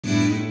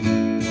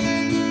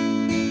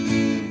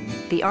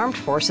the Armed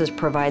Forces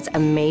provides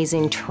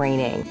amazing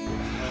training.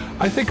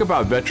 I think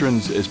about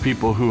veterans as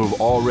people who have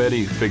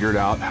already figured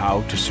out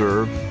how to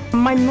serve.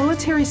 My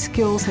military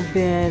skills have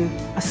been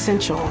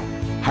essential.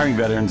 Hiring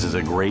veterans is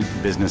a great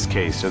business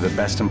case. They're the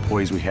best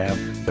employees we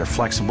have. They're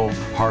flexible,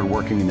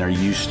 hardworking, and they're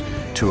used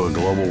to a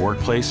global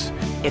workplace.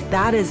 If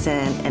that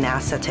isn't an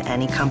asset to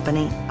any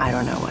company, I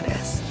don't know what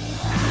is.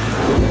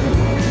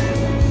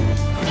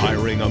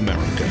 Hiring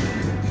America,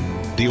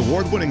 the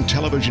award-winning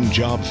television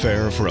job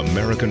fair for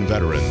American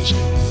veterans.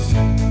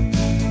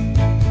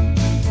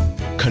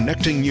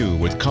 Connecting you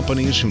with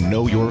companies who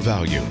know your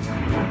value.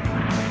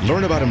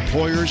 Learn about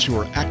employers who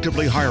are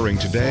actively hiring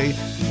today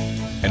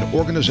and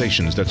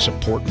organizations that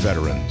support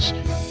veterans.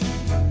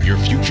 Your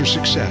future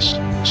success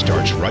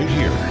starts right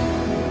here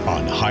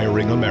on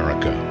Hiring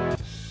America.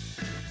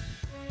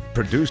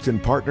 Produced in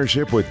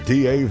partnership with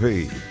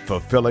DAV,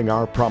 fulfilling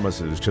our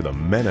promises to the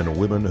men and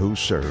women who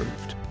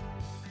served.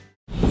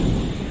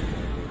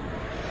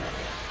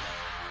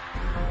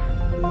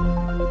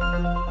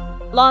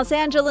 Los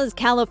Angeles,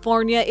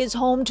 California is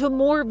home to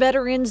more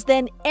veterans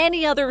than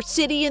any other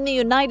city in the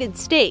United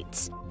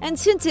States. And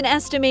since an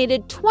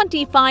estimated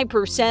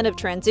 25% of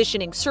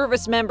transitioning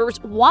service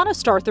members want to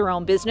start their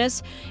own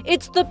business,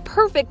 it's the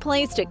perfect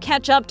place to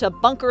catch up to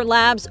Bunker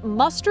Labs'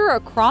 Muster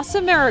Across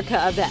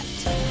America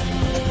event.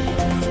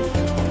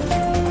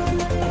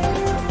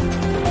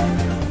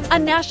 A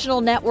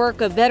national network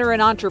of veteran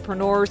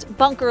entrepreneurs,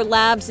 Bunker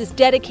Labs is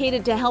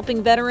dedicated to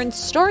helping veterans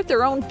start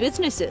their own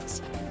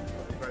businesses.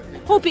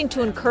 Hoping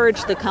to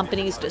encourage the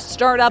companies to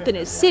start up in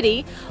his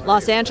city,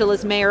 Los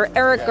Angeles Mayor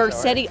Eric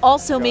Garcetti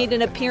also made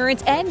an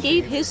appearance and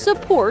gave his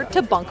support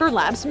to Bunker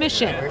Labs'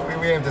 mission.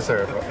 We aim to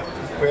serve.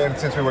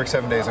 Since we work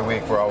 7 days a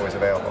week, we're always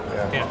available.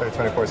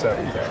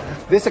 24/7.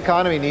 This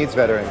economy needs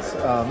veterans.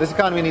 This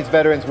economy needs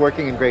veterans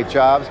working in great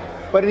jobs,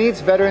 but it needs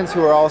veterans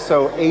who are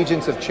also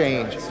agents of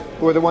change,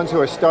 who are the ones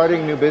who are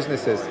starting new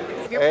businesses.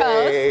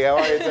 Hey, how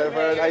are you,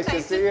 Jennifer? Nice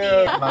to see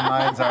you. My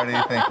mind's already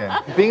thinking.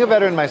 Being a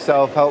veteran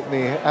myself helped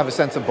me have a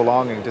sense of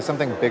belonging to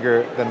something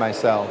bigger than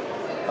myself,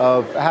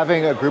 of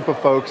having a group of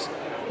folks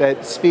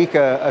that speak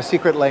a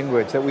secret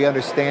language, that we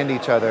understand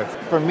each other.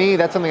 For me,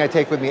 that's something I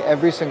take with me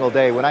every single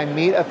day. When I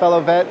meet a fellow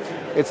vet,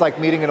 it's like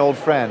meeting an old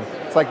friend.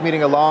 It's like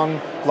meeting a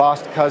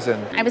long-lost cousin.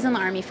 I was in the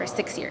Army for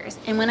 6 years,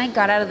 and when I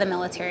got out of the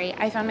military,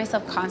 I found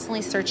myself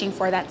constantly searching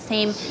for that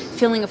same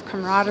feeling of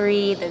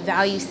camaraderie, the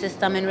value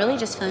system, and really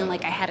just feeling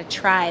like I had a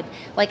tribe,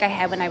 like I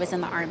had when I was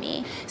in the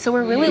Army. So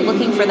we're really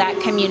looking for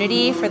that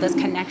community, for those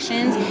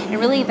connections, and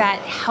really that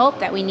help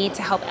that we need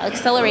to help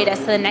accelerate us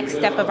to the next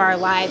step of our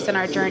lives and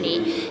our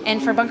journey.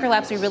 And for Bunker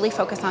Labs, we really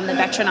focus on the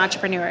veteran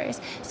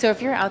entrepreneurs. So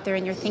if you're out there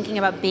and you're thinking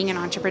about being an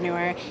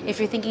entrepreneur, if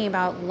you're thinking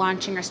about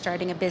launching or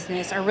starting a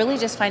business, or really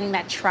just finding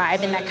that tribe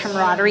and that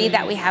camaraderie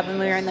that we have when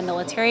we were in the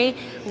military,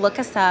 look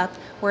us up.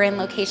 We're in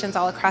locations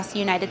all across the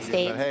United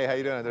States. Hey, how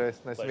you doing, Andres?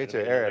 Nice to meet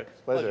you. Eric,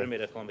 pleasure. To meet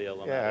a Columbia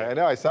alumni. Yeah, I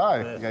know, I saw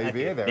it. You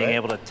being there, Being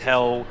able to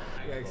tell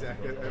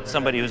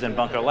somebody who's in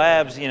Bunker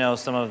Labs, you know,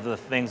 some of the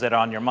things that are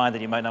on your mind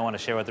that you might not want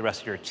to share with the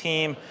rest of your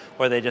team,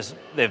 or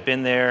they've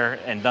been there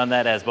and done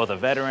that as both a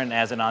veteran,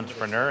 as an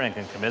entrepreneur, and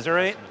can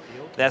commiserate.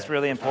 That's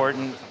really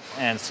important.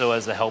 And so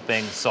as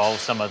helping solve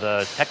some of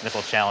the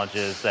technical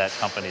challenges that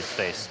companies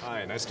face.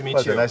 Hi, nice to meet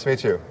Pleasure, you. nice to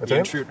meet you. What's your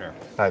Ian name? Schutner.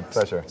 Hi,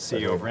 pleasure.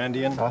 CEO of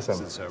Randian. Awesome.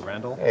 This is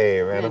Randall.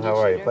 Hey, Randall, how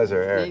are you?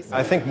 Pleasure, Eric.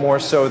 I think more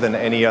so than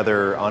any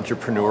other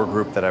entrepreneur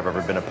group that I've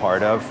ever been a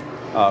part of,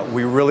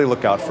 we really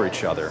look out for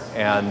each other.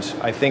 And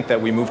I think that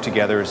we move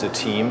together as a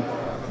team.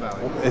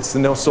 It's the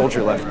no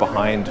soldier left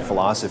behind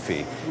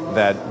philosophy,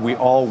 that we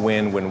all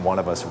win when one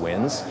of us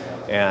wins.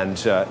 And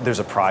there's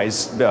a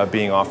prize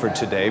being offered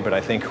today, but I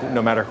think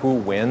no matter who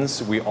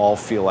wins, we all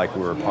feel like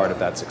we're a part of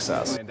that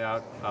success. Find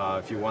out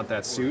if you want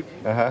that suit,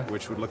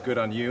 which would look good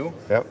on you.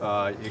 Yep.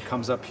 It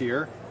comes up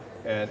here,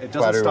 and it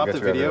doesn't stop the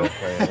video.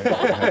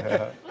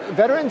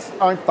 Veterans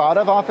aren't thought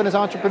of often as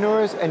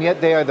entrepreneurs, and yet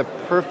they are the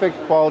perfect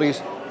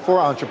qualities for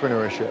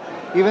entrepreneurship.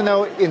 Even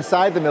though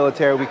inside the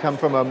military we come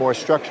from a more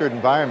structured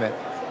environment,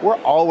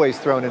 we're always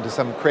thrown into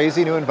some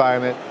crazy new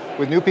environment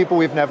with new people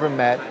we've never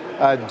met,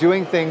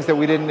 doing things that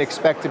we didn't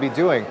expect to be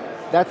doing.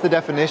 That's the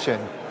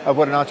definition of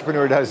what an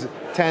entrepreneur does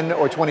 10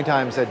 or 20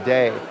 times a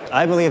day.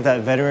 I believe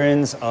that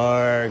veterans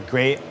are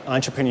great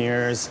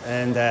entrepreneurs,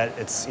 and that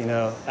it's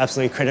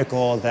absolutely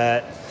critical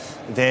that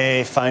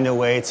they find a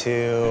way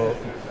to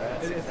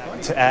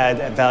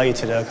add value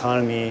to the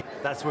economy.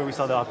 That's where we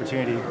saw the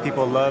opportunity.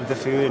 People love the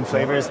food and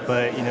flavors,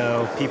 but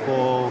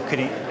people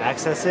couldn't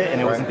access it,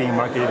 and it wasn't being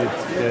marketed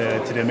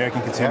to the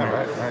American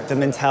consumer. The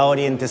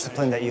mentality and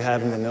discipline that you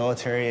have in the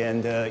military,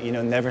 and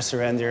never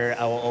surrender,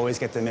 I will always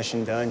get the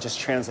mission done, just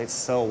translates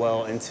so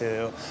well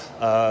into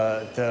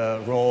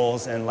the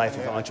roles and life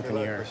of an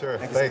entrepreneur. For sure.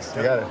 Thanks.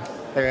 You got it.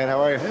 Hey man, how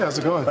are you? Hey, how's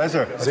it going?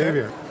 Pleasure.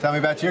 Xavier. Tell me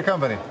about your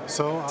company.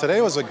 So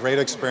today was a great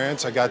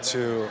experience. I got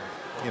to,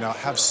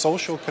 have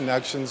social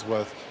connections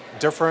with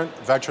different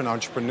veteran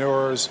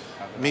entrepreneurs,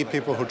 meet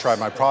people who tried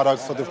my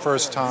product for the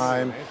first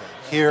time,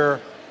 hear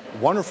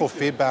wonderful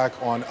feedback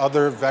on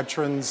other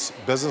veterans'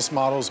 business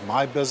models,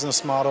 my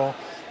business model,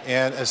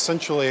 and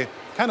essentially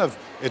kind of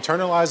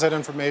internalize that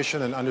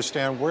information and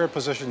understand where it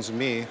positions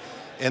me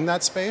in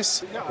that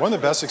space. One of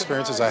the best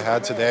experiences I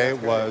had today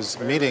was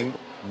meeting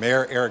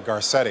Mayor Eric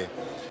Garcetti.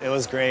 It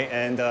was great,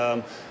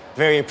 and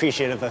very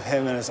appreciative of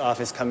him and his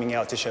office coming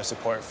out to show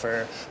support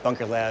for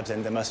Bunker Labs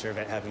and the muster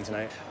event happening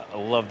tonight. I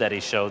love that he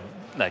showed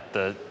like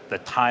the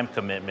time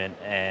commitment,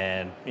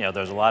 and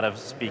there's a lot of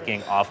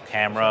speaking off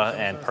camera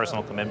and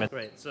personal commitment.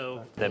 Right.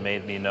 So that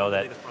made me know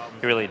that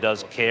he really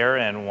does care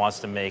and wants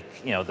to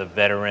make the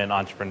veteran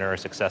entrepreneur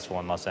successful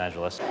in Los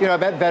Angeles. I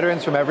met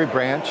veterans from every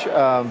branch,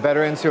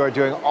 veterans who are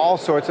doing all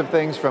sorts of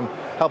things, from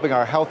helping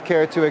our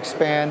healthcare to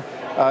expand,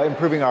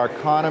 improving our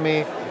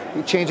economy,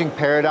 changing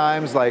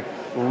paradigms like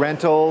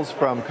rentals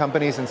from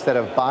companies instead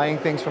of buying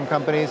things from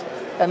companies,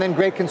 and then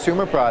great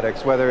consumer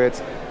products, whether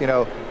it's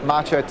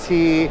matcha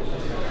tea,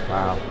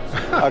 wow,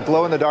 a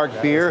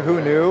glow-in-the-dark beer,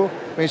 who knew?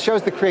 I mean, it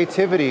shows the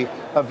creativity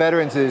of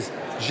veterans is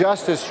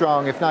just as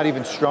strong, if not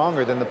even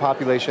stronger, than the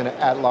population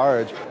at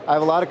large. I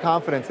have a lot of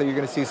confidence that you're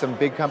going to see some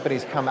big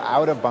companies come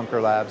out of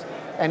Bunker Labs,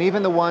 and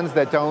even the ones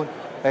that don't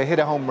hit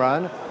a home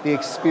run, the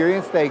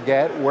experience they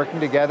get working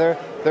together,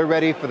 they're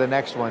ready for the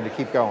next one to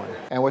keep going.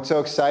 And what's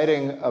so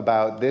exciting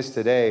about this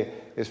today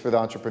is for the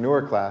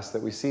entrepreneur class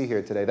that we see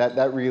here today.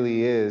 That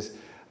really is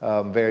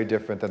very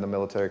different than the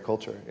military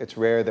culture. It's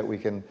rare that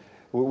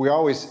we're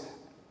always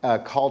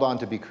called on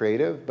to be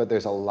creative, but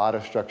there's a lot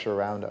of structure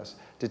around us.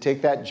 To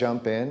take that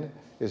jump in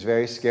is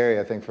very scary,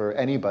 I think, for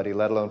anybody,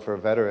 let alone for a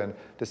veteran,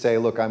 to say,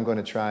 look, I'm going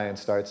to try and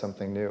start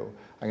something new.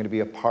 I'm going to be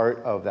a part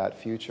of that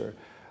future.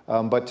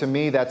 But to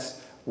me,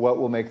 that's what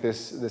will make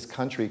this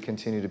country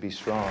continue to be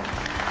strong.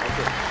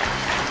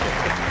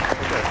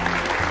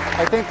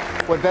 I think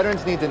what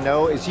veterans need to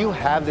know is you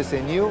have this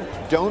in you.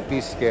 Don't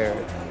be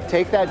scared.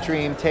 Take that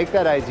dream, take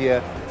that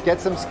idea, get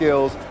some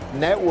skills,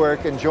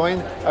 network, and join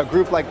a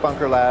group like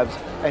Bunker Labs,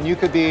 and you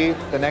could be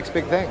the next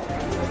big thing.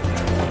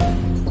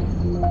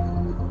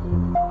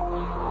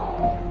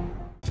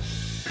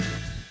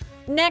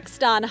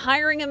 Next on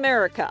Hiring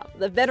America,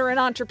 the veteran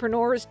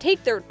entrepreneurs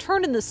take their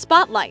turn in the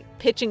spotlight,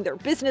 pitching their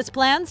business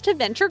plans to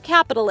venture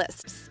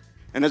capitalists.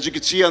 And as you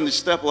can see on the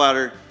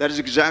stepladder, that is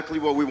exactly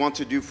what we want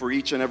to do for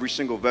each and every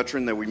single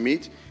veteran that we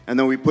meet and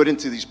then we put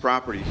into these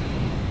properties.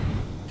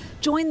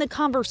 Join the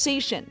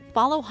conversation.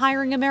 Follow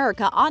Hiring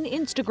America on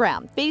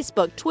Instagram,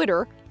 Facebook,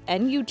 Twitter,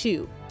 and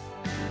YouTube.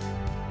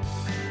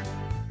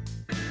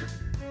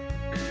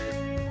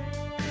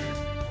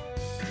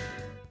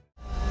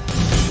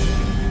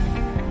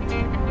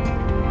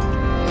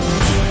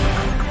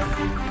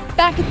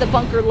 Back at the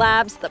Bunker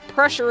Labs, the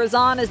pressure is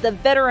on as the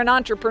veteran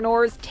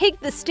entrepreneurs take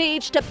the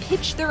stage to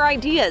pitch their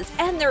ideas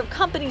and their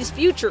company's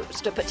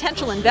futures to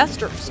potential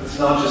investors. It's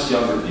not just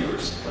younger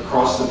viewers.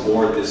 Across the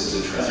board, this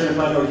is a trend.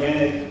 Certified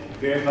organic,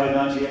 verified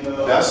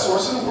non-GMO. Best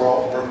source in the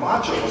world where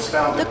matcha was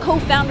founded. The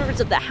co-founders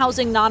of the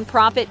housing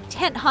nonprofit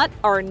Tent Hut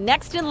are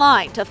next in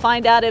line to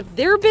find out if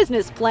their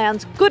business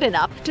plan's good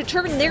enough to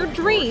turn their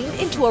dream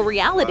into a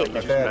reality.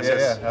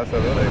 Yeah,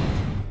 absolutely.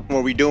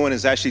 What we're doing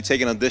is actually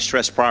taking a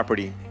distressed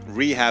property,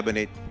 rehabbing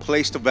it,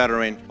 place the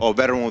veteran or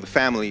veteran with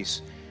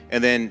families,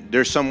 and then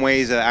there's some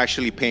ways of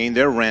actually paying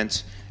their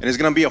rent, and it's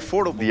going to be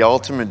affordable. The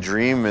ultimate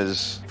dream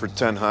is for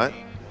Tent Hut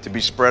to be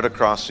spread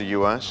across the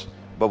U.S.,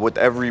 but with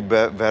every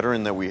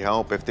veteran that we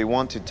help, if they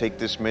want to take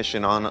this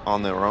mission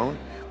on their own,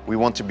 we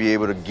want to be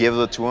able to give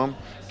it to them,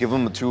 give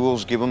them the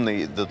tools, give them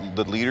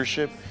the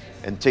leadership,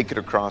 and take it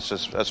across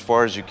as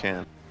far as you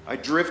can. I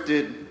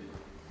drifted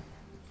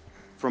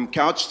from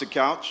couch to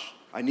couch.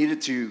 I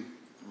needed to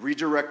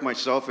redirect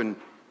myself and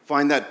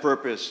find that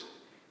purpose,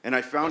 and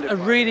I found it. A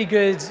really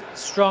good,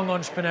 strong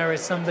entrepreneur is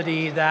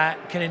somebody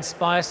that can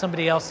inspire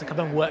somebody else to come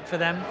and work for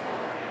them.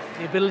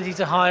 The ability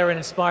to hire and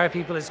inspire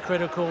people is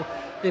critical.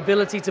 The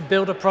ability to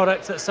build a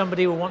product that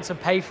somebody will want to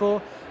pay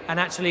for and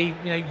actually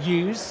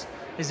use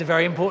is a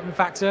very important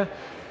factor.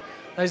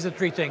 Those are the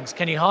three things.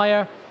 Can you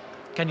hire,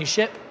 can you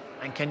ship,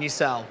 and can you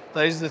sell?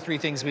 Those are the three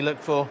things we look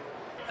for.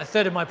 A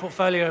third of my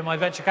portfolio in my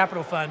venture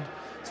capital fund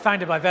is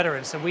founded by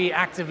veterans, so we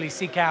actively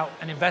seek out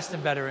and invest in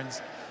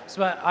veterans.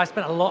 So I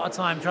spent a lot of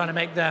time trying to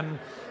make them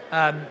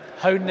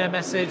hone their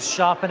message,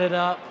 sharpen it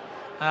up,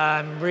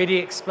 really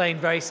explain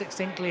very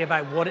succinctly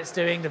about what it's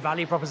doing, the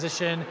value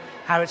proposition,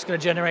 how it's going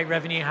to generate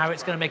revenue, how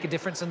it's going to make a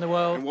difference in the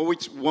world. And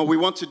what we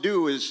want to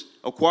do is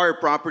acquire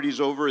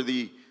properties over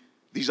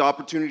these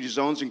opportunity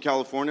zones in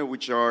California,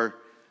 which are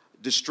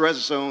distress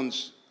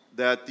zones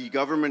that the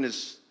government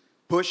is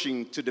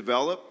pushing to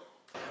develop.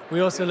 We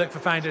also look for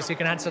founders who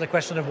can answer the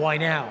question of why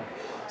now.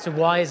 So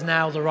why is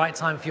now the right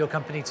time for your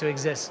company to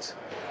exist?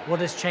 What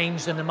has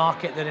changed in the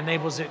market that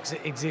enables it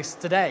to exist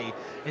today?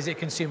 Is it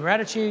consumer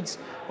attitudes,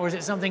 or is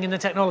it something in the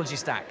technology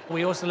stack?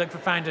 We also look for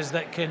founders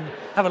that can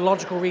have a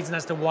logical reason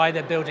as to why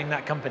they're building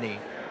that company.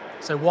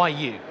 So why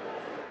you?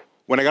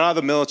 When I got out of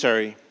the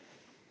military,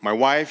 my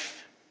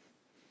wife,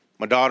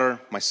 my daughter,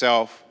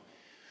 myself,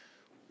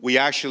 we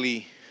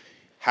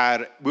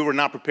were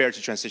not prepared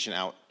to transition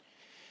out.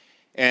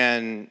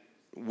 And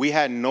we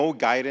had no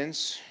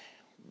guidance.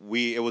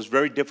 It was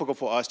very difficult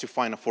for us to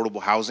find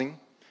affordable housing.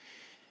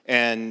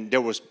 And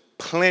there was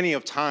plenty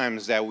of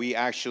times that we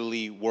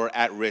actually were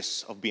at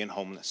risk of being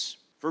homeless.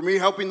 For me,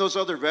 helping those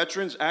other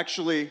veterans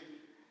actually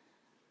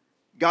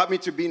got me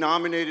to be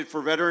nominated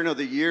for Veteran of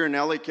the Year in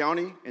LA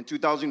County in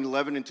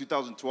 2011 and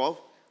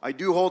 2012. I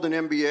do hold an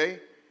MBA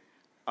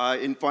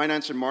in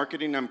finance and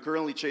marketing. I'm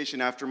currently chasing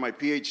after my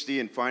PhD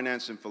in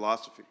finance and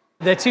philosophy.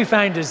 They're two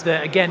founders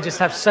that, again, just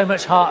have so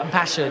much heart and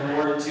passion.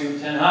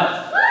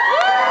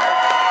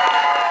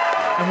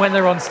 And when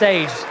they're on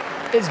stage,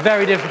 it's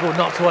very difficult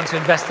not to want to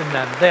invest in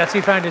them. They are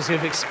two founders who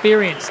have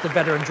experienced the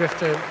veteran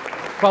drifter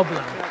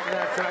problem.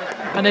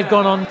 And they've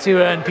gone on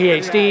to earn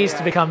PhDs,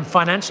 to become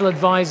financial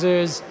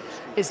advisors.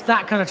 It's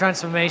that kind of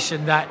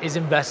transformation that is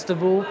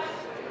investable.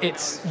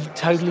 It's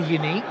totally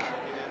unique.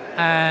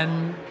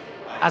 And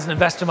as an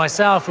investor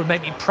myself, would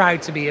make me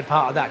proud to be a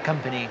part of that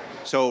company.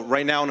 So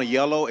right now on the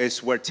yellow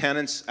is where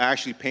tenants are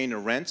actually paying the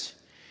rent.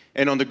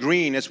 And on the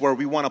green is where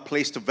we want to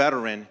place the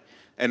veteran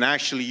and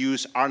actually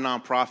use our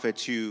nonprofit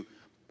to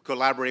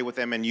collaborate with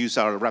them and use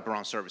our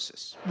wraparound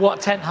services.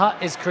 What Tent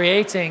Hut is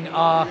creating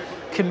are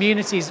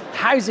communities,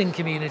 housing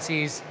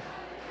communities,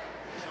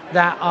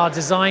 that are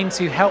designed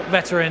to help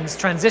veterans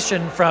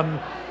transition from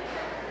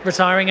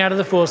retiring out of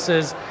the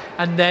forces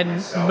and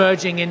then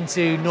merging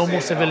into normal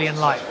civilian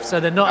life. So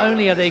that not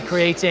only are they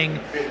creating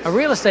a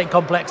real estate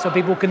complex where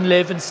people can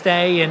live and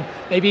stay and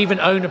maybe even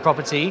own a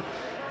property,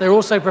 they're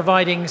also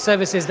providing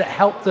services that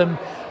help them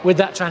with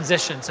that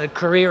transition. So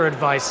career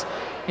advice,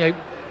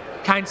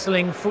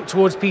 counseling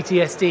towards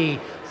PTSD,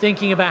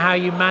 thinking about how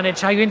you manage,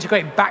 how you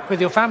integrate back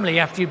with your family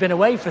after you've been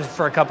away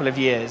for a couple of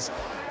years,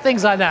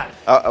 things like that.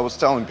 I was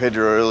telling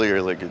Pedro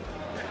earlier,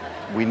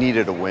 we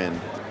needed a win.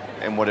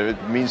 And what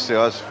it means to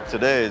us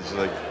today is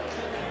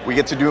we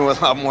get to do a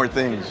lot more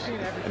things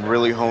and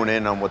really hone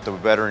in on what the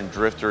veteran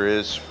drifter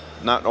is,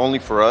 not only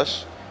for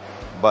us,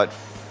 but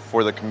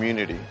for the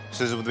community.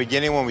 So at the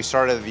beginning when we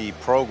started the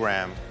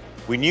program,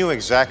 we knew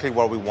exactly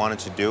what we wanted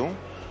to do.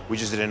 We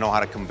just didn't know how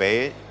to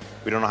convey it.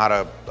 We don't know how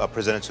to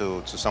present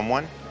it to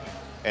someone.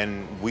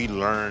 And we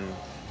learned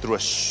through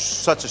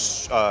such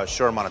a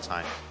short amount of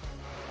time.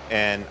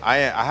 And I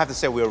have to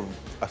say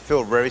I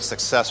feel very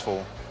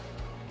successful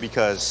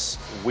because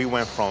we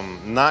went from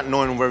not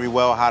knowing very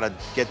well how to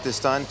get this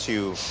done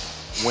to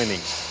winning,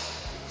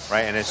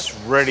 right? And it's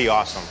really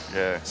awesome.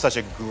 Yeah. Such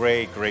a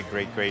great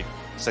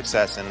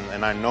success.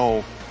 And I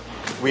know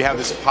we have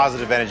this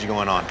positive energy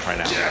going on right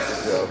now.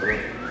 Yes. All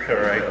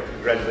right.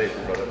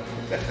 Congratulations, brother.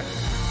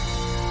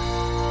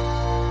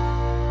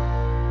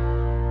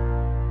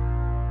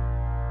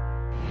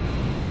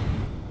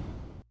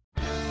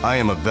 I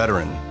am a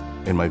veteran,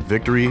 and my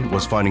victory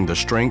was finding the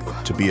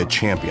strength to be a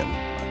champion.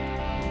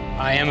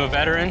 I am a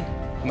veteran.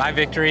 My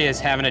victory is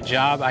having a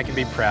job I can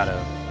be proud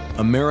of.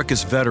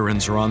 America's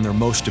veterans are on their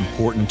most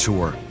important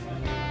tour,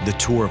 the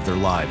tour of their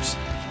lives.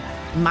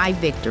 My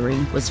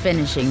victory was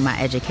finishing my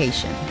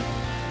education.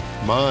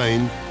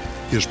 Mine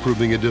is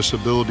proving a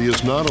disability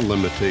is not a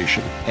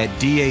limitation. At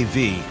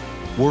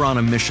DAV, we're on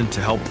a mission to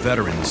help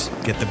veterans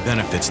get the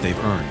benefits they've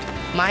earned.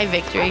 My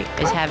victory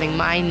is having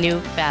my new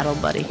battle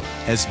buddy.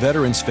 As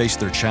veterans face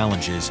their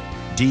challenges,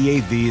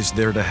 DAV is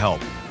there to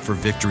help for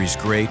victories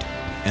great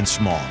and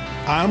small.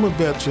 I'm a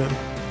veteran,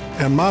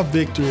 and my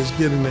victory is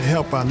getting the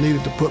help I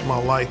needed to put my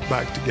life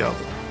back together.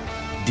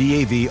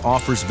 DAV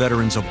offers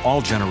veterans of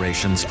all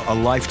generations a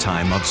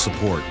lifetime of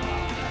support.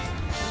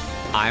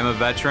 I'm a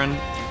veteran.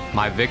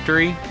 My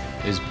victory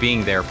is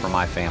being there for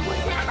my family.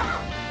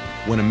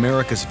 When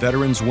America's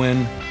veterans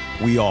win,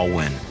 we all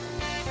win.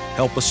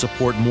 Help us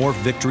support more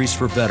victories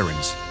for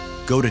veterans.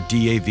 Go to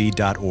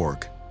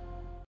DAV.org.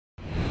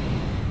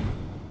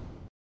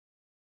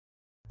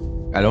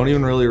 I don't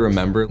even really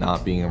remember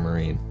not being a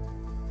Marine.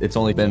 It's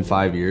only been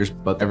 5 years,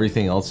 but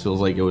everything else feels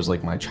like it was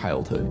like my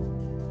childhood.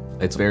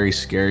 It's very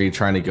scary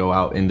trying to go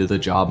out into the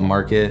job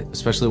market,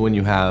 especially when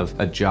you have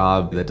a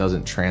job that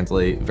doesn't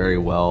translate very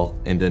well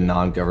into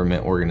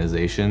non-government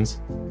organizations.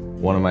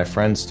 One of my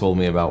friends told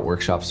me about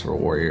Workshops for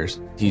Warriors.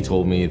 He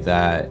told me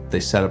that they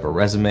set up a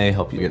resume,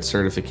 help you get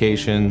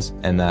certifications,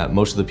 and that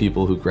most of the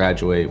people who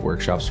graduate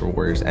Workshops for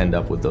Warriors end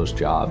up with those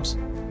jobs.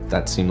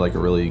 That seemed like a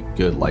really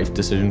good life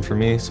decision for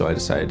me, so I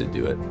decided to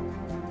do it.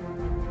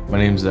 My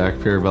name is Zach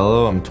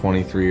Pirabello. I'm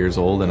 23 years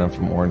old and I'm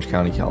from Orange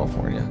County,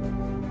 California.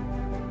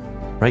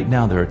 Right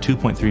now, there are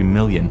 2.3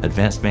 million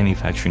advanced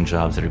manufacturing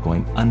jobs that are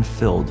going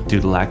unfilled due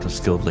to lack of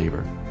skilled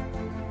labor.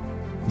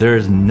 There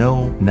is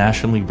no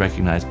nationally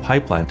recognized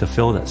pipeline to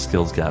fill that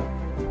skills gap.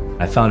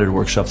 I founded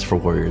Workshops for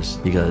Warriors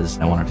because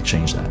I wanted to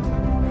change that.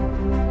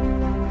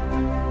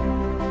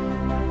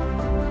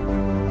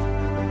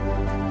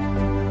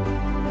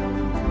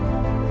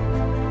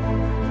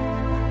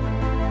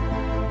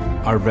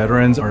 Our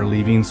veterans are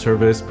leaving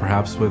service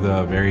perhaps with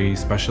a very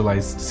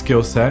specialized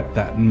skill set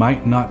that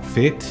might not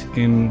fit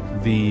in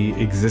the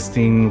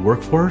existing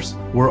workforce.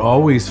 We're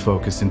always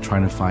focused in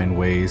trying to find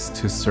ways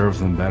to serve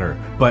them better.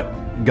 But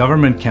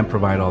government can't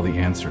provide all the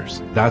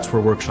answers. That's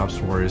where Workshops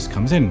for Warriors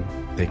comes in.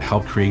 They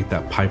help create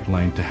that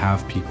pipeline to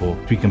have people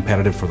be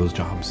competitive for those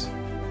jobs.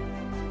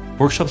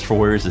 Workshops for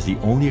Warriors is the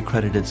only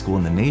accredited school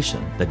in the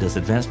nation that does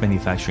advanced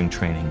manufacturing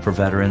training for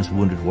veterans,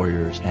 wounded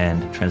warriors,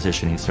 and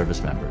transitioning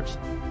service members.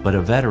 But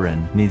a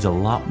veteran needs a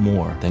lot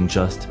more than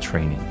just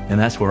training, and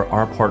that's where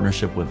our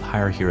partnership with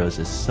Hire Heroes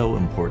is so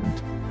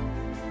important.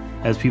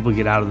 As people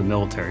get out of the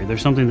military,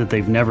 there's something that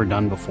they've never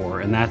done before,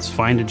 and that's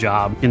find a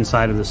job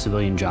inside of the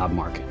civilian job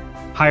market.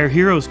 Hire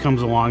Heroes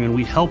comes along and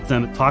we help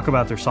them talk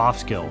about their soft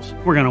skills.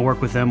 We're going to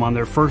work with them on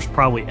their first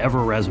probably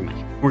ever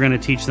resume. We're going to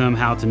teach them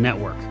how to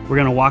network. We're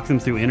going to walk them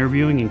through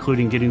interviewing,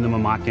 including getting them a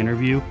mock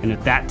interview. And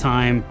at that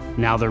time,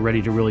 now they're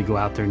ready to really go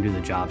out there and do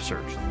the job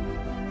search.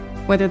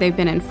 Whether they've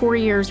been in 4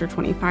 years or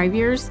 25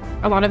 years,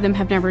 a lot of them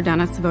have never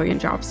done a civilian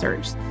job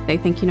search. They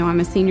think,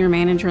 I'm a senior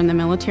manager in the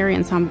military,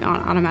 and so I'm going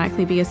to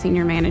automatically be a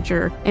senior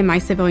manager in my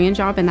civilian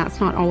job, and that's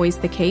not always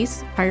the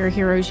case. Hire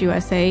Heroes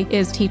USA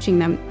is teaching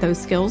them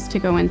those skills to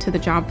go into the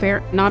job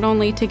fair, not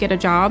only to get a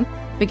job,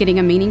 but getting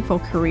a meaningful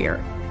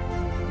career.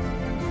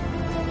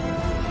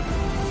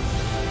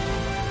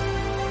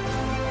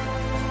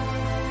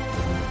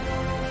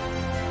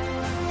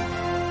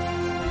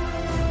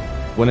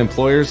 When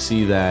employers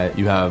see that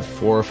you have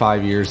 4 or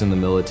 5 years in the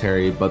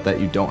military, but that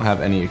you don't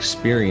have any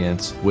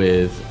experience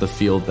with the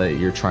field that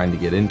you're trying to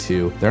get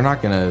into, they're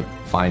not going to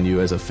find you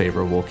as a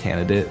favorable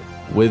candidate.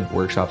 With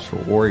Workshops for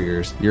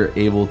Warriors, you're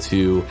able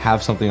to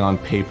have something on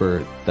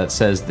paper that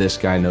says this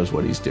guy knows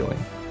what he's doing.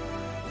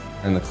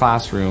 In the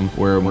classroom,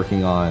 we're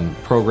working on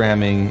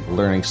programming,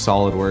 learning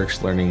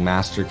SolidWorks, learning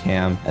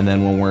Mastercam, and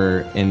then when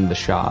we're in the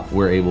shop,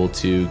 we're able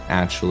to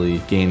actually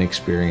gain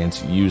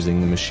experience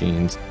using the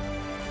machines.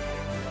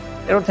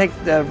 It'll take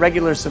the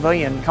regular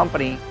civilian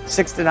company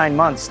 6 to 9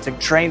 months to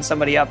train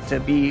somebody up to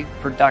be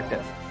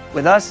productive.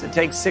 With us, it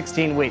takes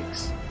 16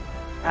 weeks.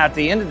 At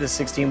the end of the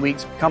 16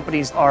 weeks,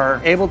 companies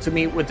are able to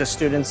meet with the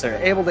students,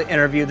 they're able to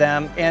interview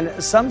them, and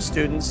some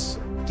students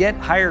get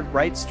hired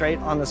right straight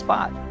on the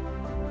spot.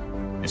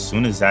 As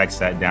soon as Zach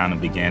sat down and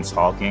began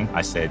talking,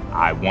 I said,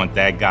 I want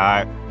that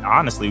guy.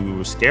 Honestly, we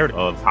were scared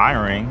of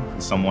hiring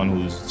someone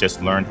who's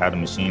just learned how to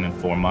machine in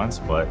 4 months,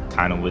 but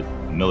kind of what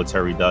the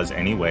military does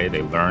anyway.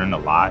 They learn a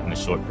lot in a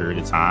short period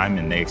of time,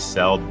 and they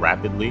excelled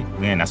rapidly.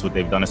 And that's what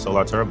they've done at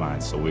Solar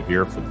Turbines. So we're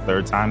here for the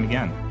 3rd time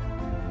again.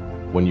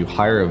 When you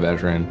hire a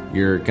veteran,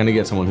 you're going to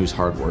get someone who's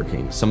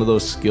hardworking. Some of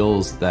those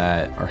skills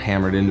that are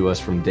hammered into us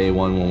from day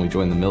one when we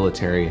join the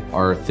military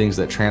are things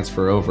that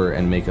transfer over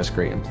and make us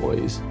great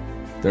employees.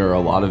 There are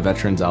a lot of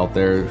veterans out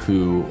there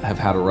who have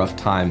had a rough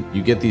time.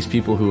 You get these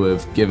people who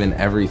have given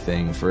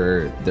everything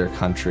for their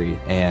country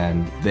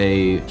and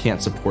they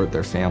can't support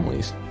their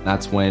families.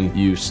 That's when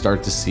you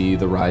start to see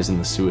the rise in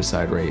the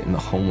suicide rate and the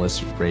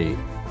homeless rate.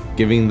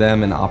 Giving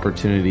them an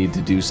opportunity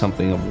to do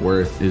something of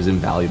worth is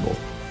invaluable.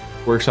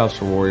 Workshops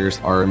for Warriors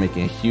are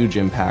making a huge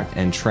impact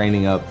and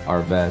training up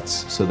our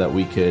vets so that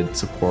we could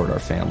support our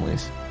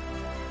families.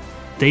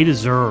 They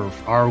deserve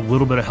our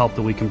little bit of help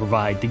that we can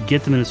provide to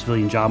get them in the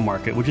civilian job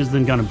market, which is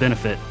then going to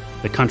benefit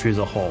the country as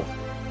a whole.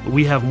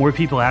 We have more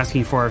people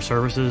asking for our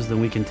services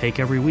than we can take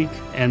every week,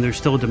 and there's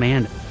still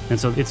demand. And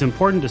so it's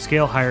important to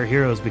scale Hire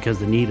Heroes because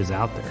the need is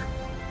out there.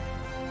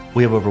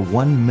 We have over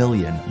 1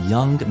 million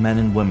young men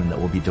and women that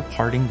will be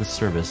departing the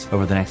service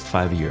over the next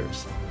 5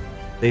 years.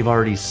 They've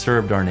already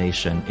served our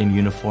nation in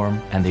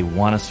uniform, and they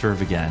want to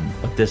serve again,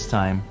 but this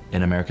time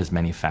in America's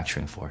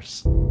manufacturing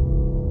force.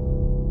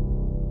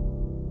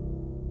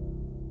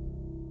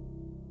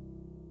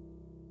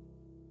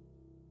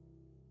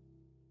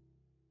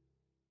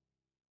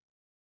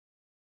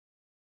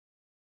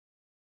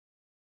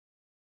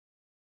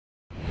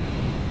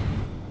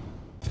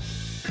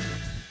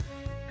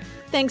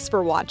 Thanks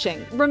for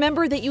watching.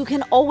 Remember that you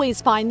can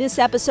always find this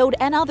episode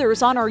and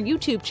others on our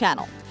YouTube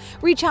channel.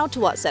 Reach out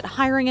to us at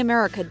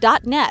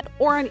hiringamerica.net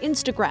or on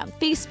Instagram,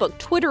 Facebook,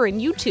 Twitter,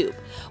 and YouTube.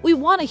 We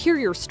want to hear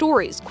your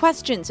stories,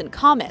 questions, and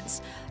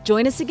comments.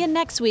 Join us again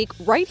next week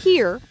right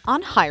here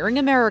on Hiring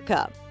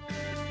America.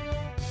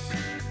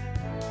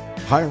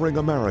 Hiring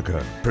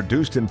America,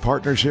 produced in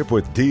partnership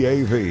with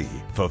DAV,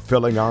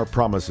 fulfilling our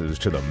promises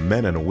to the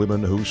men and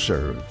women who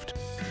served.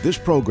 This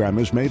program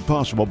is made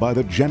possible by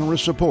the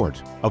generous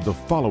support of the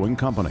following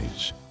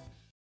companies.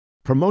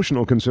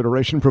 Promotional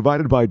consideration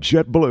provided by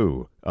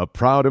JetBlue, a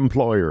proud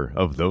employer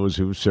of those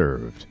who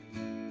served.